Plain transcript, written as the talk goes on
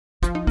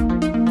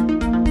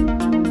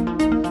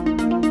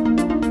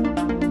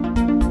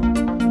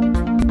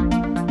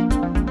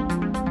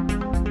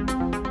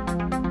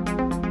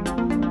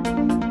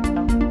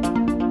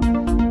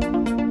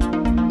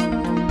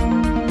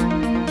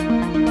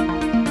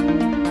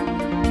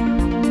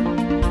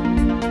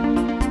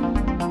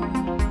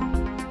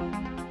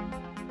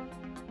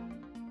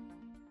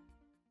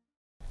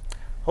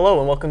Hello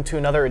and welcome to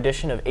another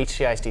edition of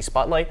HCISD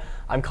Spotlight.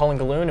 I'm Colin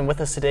Galloon, and with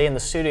us today in the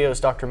studio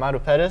is Dr. Maru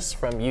Perez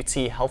from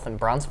UTHealth in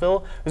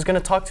Brownsville, who's going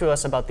to talk to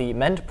us about the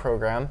MEND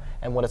program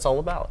and what it's all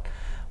about.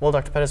 Well,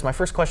 Dr. Perez, my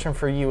first question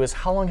for you is,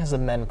 how long has the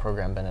MEND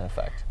program been in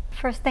effect?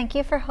 First, thank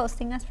you for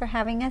hosting us, for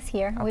having us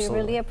here. Absolutely. We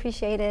really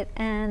appreciate it.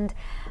 And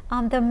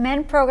the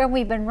MEND program,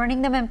 we've been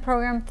running the MEND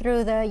program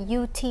through the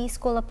UT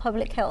School of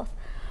Public Health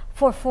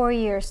for 4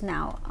 years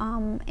now.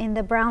 In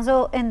the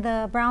Brownsville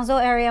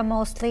area,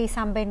 mostly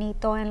San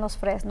Benito and Los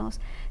Fresnos.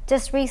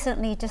 Just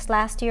recently, just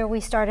last year, we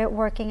started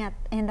working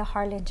in the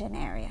Harlingen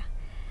area.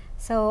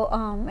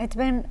 So it's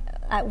been,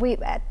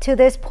 to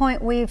this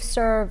point, we've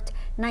served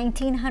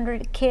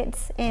 1,900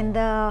 kids in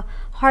the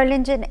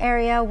Harlingen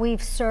area.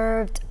 We've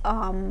served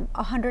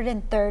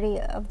 130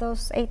 of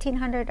those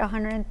 1,800.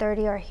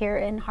 130 are here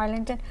in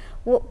Harlingen,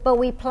 but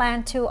we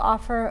plan to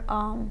offer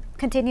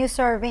continue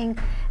serving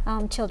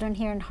children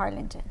here in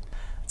Harlingen.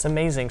 It's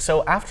amazing.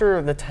 So after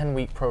the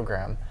 10-week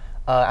program,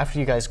 after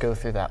you guys go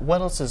through that,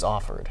 what else is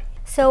offered?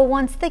 So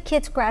once the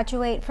kids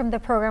graduate from the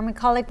program, we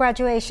call it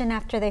graduation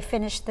after they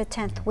finish the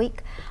 10th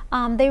week,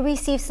 they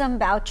receive some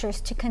vouchers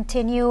to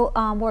continue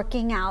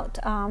working out.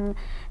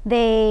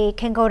 They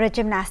can go to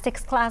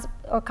gymnastics class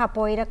or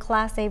capoeira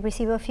class. They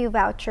receive a few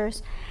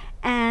vouchers.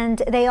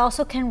 And they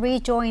also can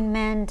rejoin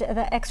MEND,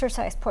 the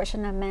exercise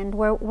portion of MEND,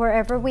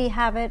 wherever we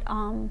have it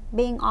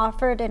being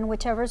offered in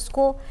whichever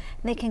school,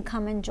 they can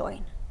come and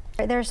join.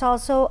 There's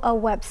also a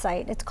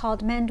website. It's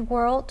called MEND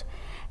World.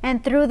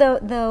 And through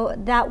that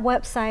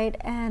website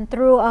and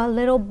through a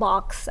little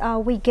box,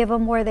 we give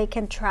them where they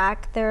can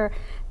track their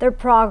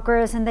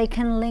progress, and they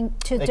can link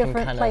to different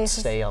places. They can kind of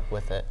stay up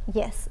with it.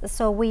 Yes,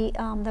 so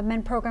the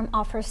MEND program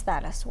offers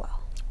that as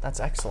well. That's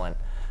excellent.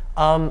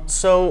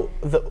 So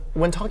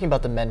when talking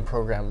about the MEND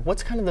program,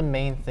 what's kind of the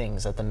main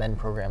things that the MEND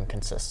program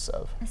consists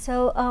of?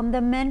 So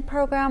the MEND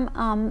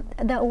program,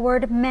 the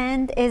word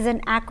MEND is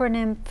an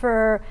acronym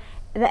for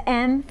the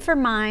M for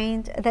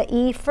mind, the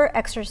E for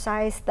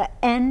exercise, the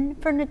N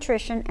for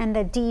nutrition, and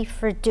the D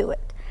for do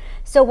it.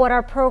 So what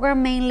our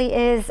program mainly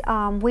is,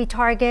 we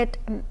target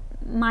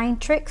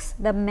mind tricks,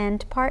 the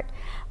MEND part.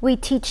 We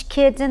teach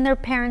kids and their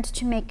parents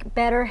to make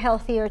better,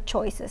 healthier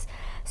choices.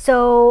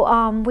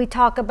 So we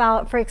talk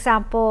about, for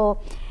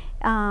example,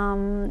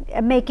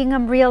 making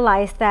them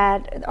realize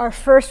that our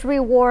first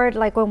reward,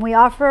 like when we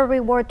offer a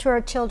reward to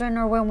our children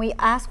or when we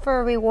ask for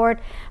a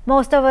reward,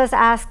 most of us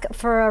ask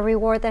for a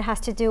reward that has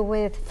to do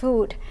with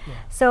food. Yeah.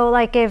 So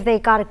like if they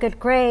got a good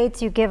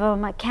grades, you give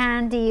them a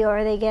candy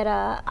or they get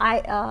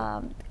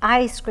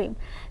ice cream.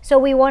 So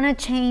we want to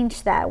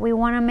change that. We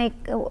want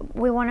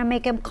to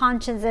make them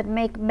conscious and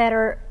make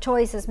better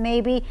choices.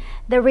 Maybe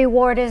the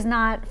reward is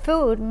not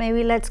food.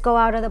 Maybe let's go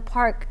out of the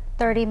park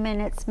 30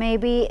 minutes.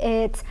 Maybe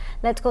it's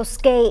let's go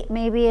skate.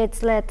 Maybe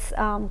it's let's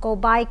go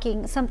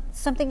biking,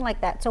 something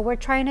like that. So we're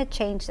trying to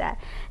change that,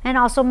 and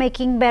also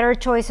making better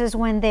choices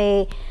when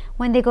they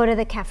go to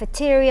the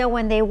cafeteria,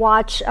 when they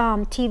watch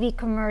TV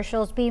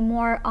commercials. Be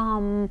more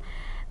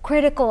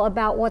critical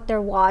about what they're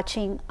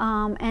watching,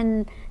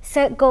 and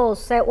set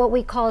goals, set what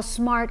we call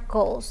SMART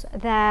goals,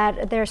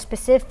 that they're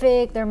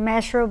specific, they're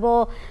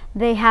measurable,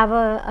 they have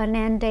an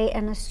end date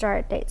and a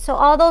start date. So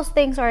all those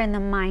things are in the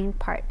mind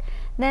part.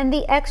 Then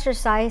the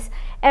exercise,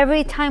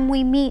 every time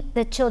we meet,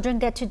 the children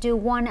get to do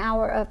 1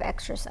 hour of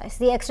exercise.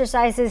 The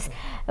exercise is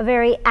a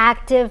very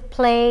active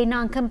play,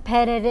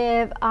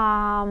 non-competitive.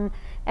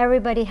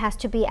 Everybody has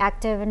to be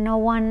active, and no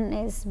one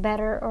is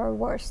better or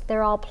worse.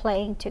 They're all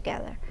playing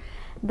together.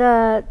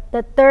 The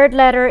third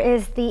letter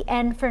is the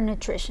N for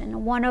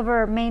nutrition. One of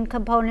our main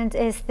components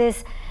is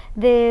this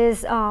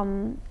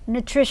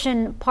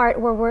nutrition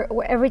part where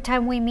every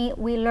time we meet,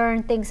 we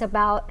learn things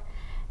about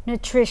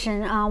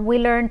nutrition. We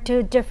learn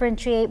to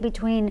differentiate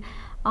between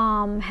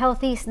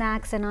healthy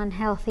snacks and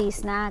unhealthy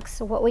snacks,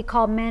 what we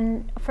call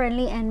men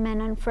friendly and men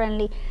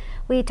unfriendly.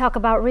 We talk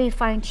about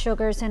refined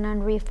sugars and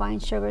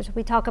unrefined sugars.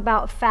 We talk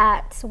about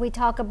fats. We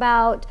talk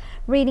about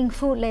reading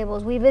food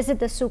labels. We visit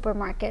the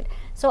supermarket.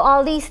 So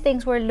all these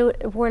things we're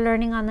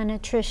learning on the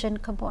nutrition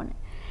component.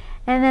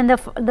 And then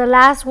the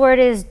last word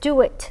is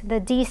do it. The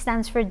D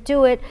stands for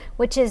do it,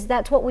 which is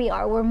that's what we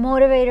are. We're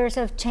motivators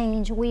of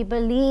change. We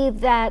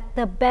believe that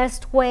the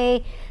best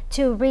way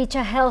to reach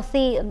a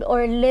healthy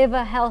or live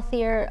a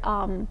healthier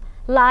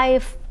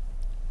life,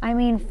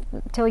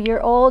 till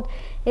you're old,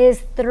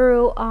 is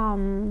through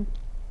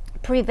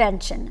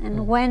prevention.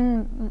 And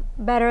when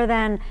better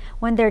than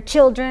when they're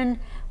children,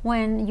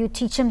 when you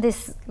teach them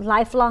these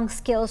lifelong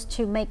skills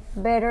to make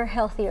better,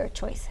 healthier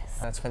choices.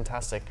 That's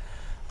fantastic.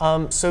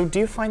 So do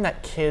you find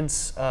that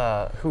kids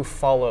who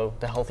follow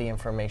the healthy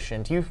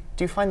information, do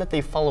you find that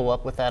they follow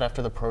up with that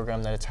after the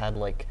program, that it's had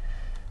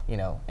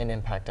an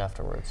impact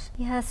afterwards?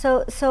 Yeah,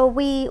 so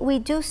we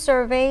do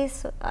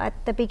surveys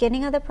at the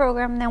beginning of the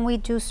program, then we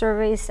do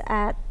surveys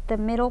at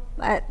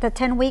the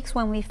 10 weeks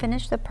when we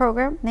finish the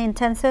program, the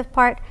intensive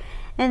part,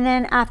 and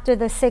then after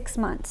the 6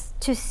 months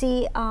to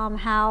see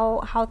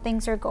how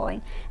things are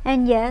going.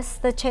 And yes,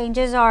 the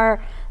changes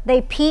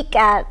they peak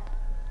at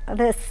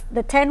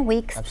the 10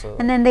 weeks, Absolutely.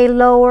 and then they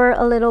lower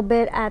a little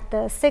bit at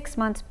the 6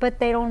 months, but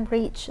they don't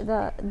reach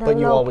the But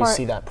you low always part.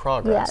 see that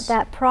progress. Yeah,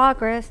 that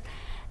progress,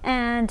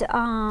 and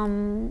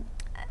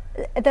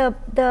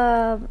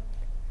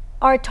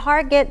our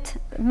target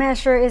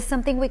measure is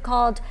something we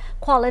called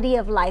quality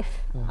of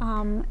life,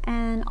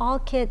 and all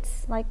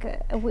kids,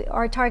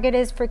 our target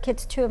is for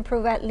kids to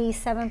improve at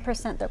least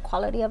 7% their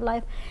quality of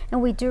life,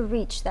 and we do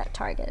reach that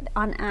target.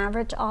 On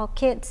average, all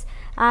kids,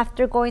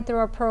 after going through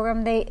our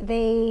program,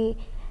 they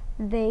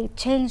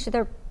change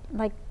their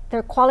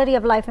quality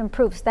of life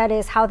improves. That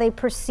is how they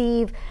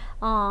perceive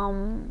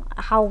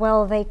how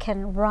well they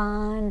can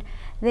run,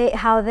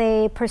 how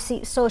they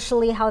perceive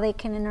socially, how they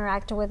can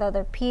interact with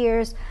other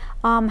peers,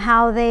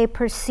 how they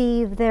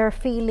perceive their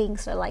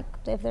feelings, so like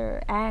if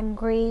they're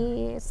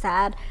angry,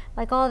 sad,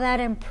 like all that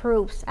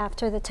improves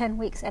after the 10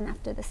 weeks and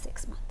after the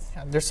 6 months.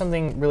 Yeah, there's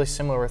something really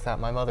similar with that.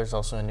 My mother's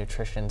also in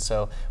nutrition,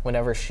 so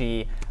whenever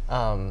she's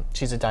a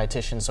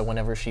dietitian, so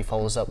whenever she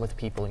follows up with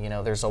people, you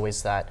know, there's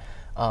always that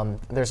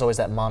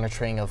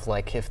monitoring of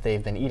like if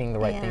they've been eating the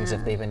right things,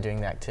 if they've been doing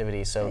the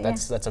activity. So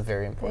that's a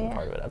very important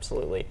part of it.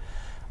 Absolutely.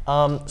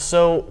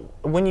 So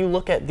when you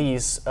look at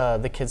these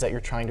the kids that you're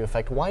trying to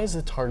affect, why is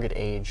the target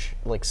age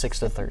like 6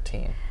 to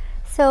 13?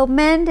 So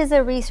MEND is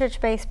a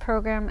research-based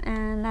program,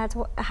 and that's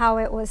how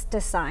it was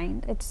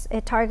designed.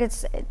 It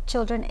targets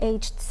children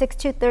aged 6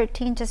 to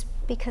 13 just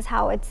because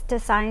how it's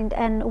designed,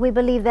 and we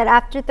believe that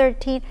after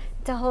 13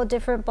 it's a whole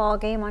different ball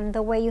game on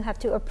the way you have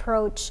to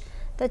approach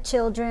the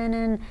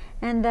children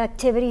and the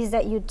activities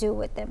that you do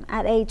with them.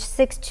 At age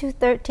 6 to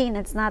 13,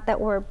 it's not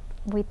that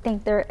we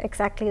think they're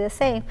exactly the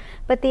same,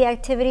 but the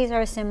activities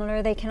are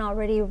similar. They can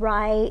already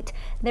write,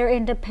 they're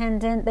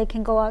independent, they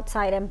can go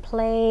outside and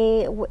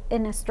play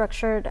in a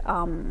structured,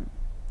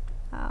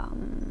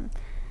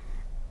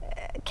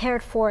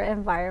 cared for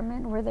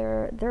environment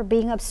where they're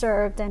being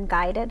observed and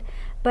guided.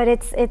 But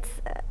it's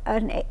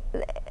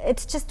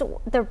just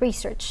the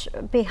research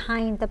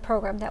behind the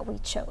program that we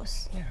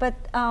chose. Yeah. But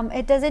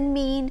it doesn't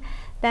mean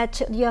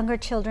that younger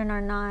children are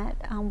not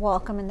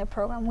welcome in the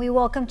program. We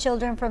welcome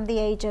children from the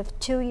age of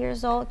 2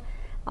 years old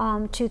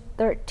to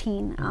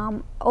 13.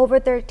 Over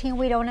 13,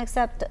 we don't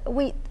accept.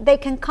 They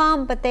can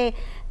come, but they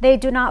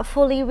do not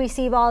fully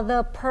receive all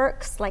the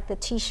perks like the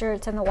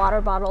T-shirts and the water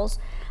bottles.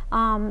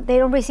 They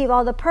don't receive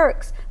all the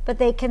perks, but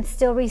they can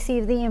still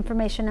receive the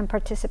information and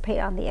participate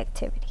on the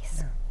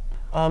activities.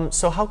 Yeah.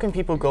 So how can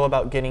people go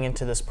about getting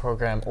into this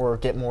program or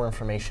get more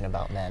information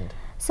about MEND?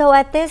 So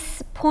at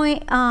this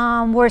point,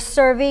 we're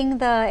serving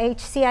the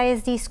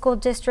HCISD school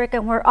district,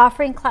 and we're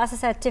offering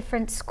classes at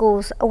different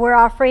schools. We're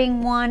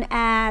offering one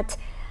at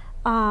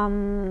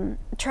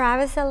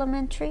Travis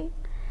Elementary,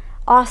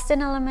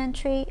 Austin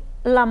Elementary,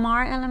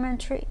 Lamar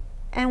Elementary,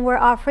 and we're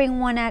offering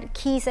one at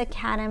Keys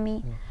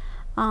Academy.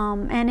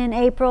 And in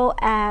April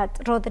at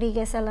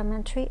Rodriguez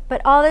Elementary. But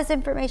all this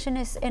information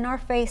is in our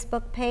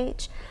Facebook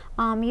page.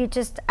 You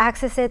just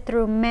access it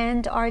through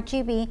MEND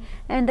RGB,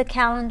 and the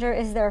calendar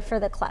is there for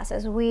the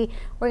classes. We're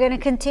going to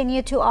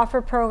continue to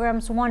offer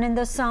programs, one in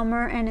the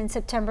summer, and in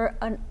September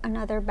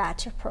another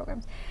batch of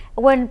programs.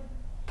 When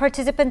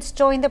participants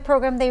join the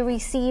program, they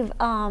receive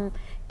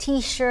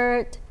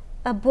T-shirt,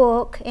 a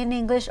book in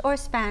English or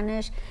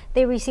Spanish,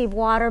 they receive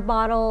water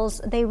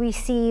bottles, they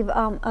receive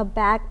a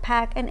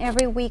backpack, and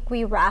every week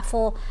we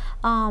raffle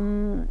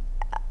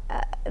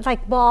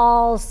like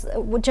balls,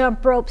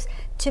 jump ropes,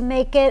 to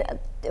make it,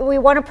 we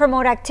want to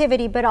promote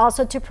activity but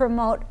also to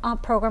promote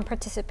program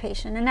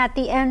participation. And at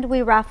the end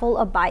we raffle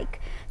a bike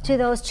to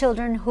those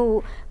children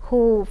who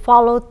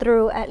follow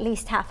through at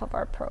least half of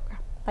our program,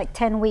 like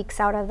 10 weeks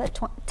out of the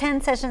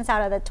 10 sessions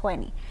out of the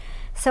 20.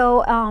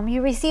 So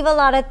you receive a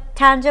lot of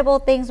tangible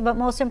things, but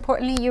most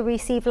importantly, you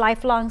receive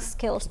lifelong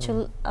skills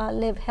to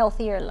live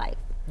healthier life.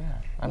 Yeah,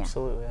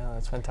 absolutely. Yeah,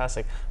 that's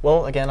fantastic.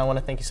 Well, again, I want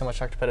to thank you so much,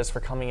 Dr. Perez, for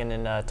coming in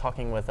and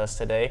talking with us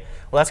today.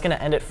 Well, that's going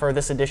to end it for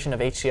this edition of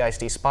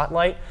HCISD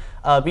Spotlight.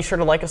 Be sure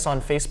to like us on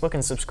Facebook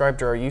and subscribe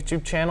to our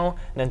YouTube channel.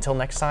 And until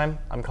next time,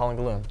 I'm Colin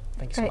Galoon.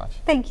 Thank you so much.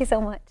 Thank you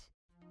so much.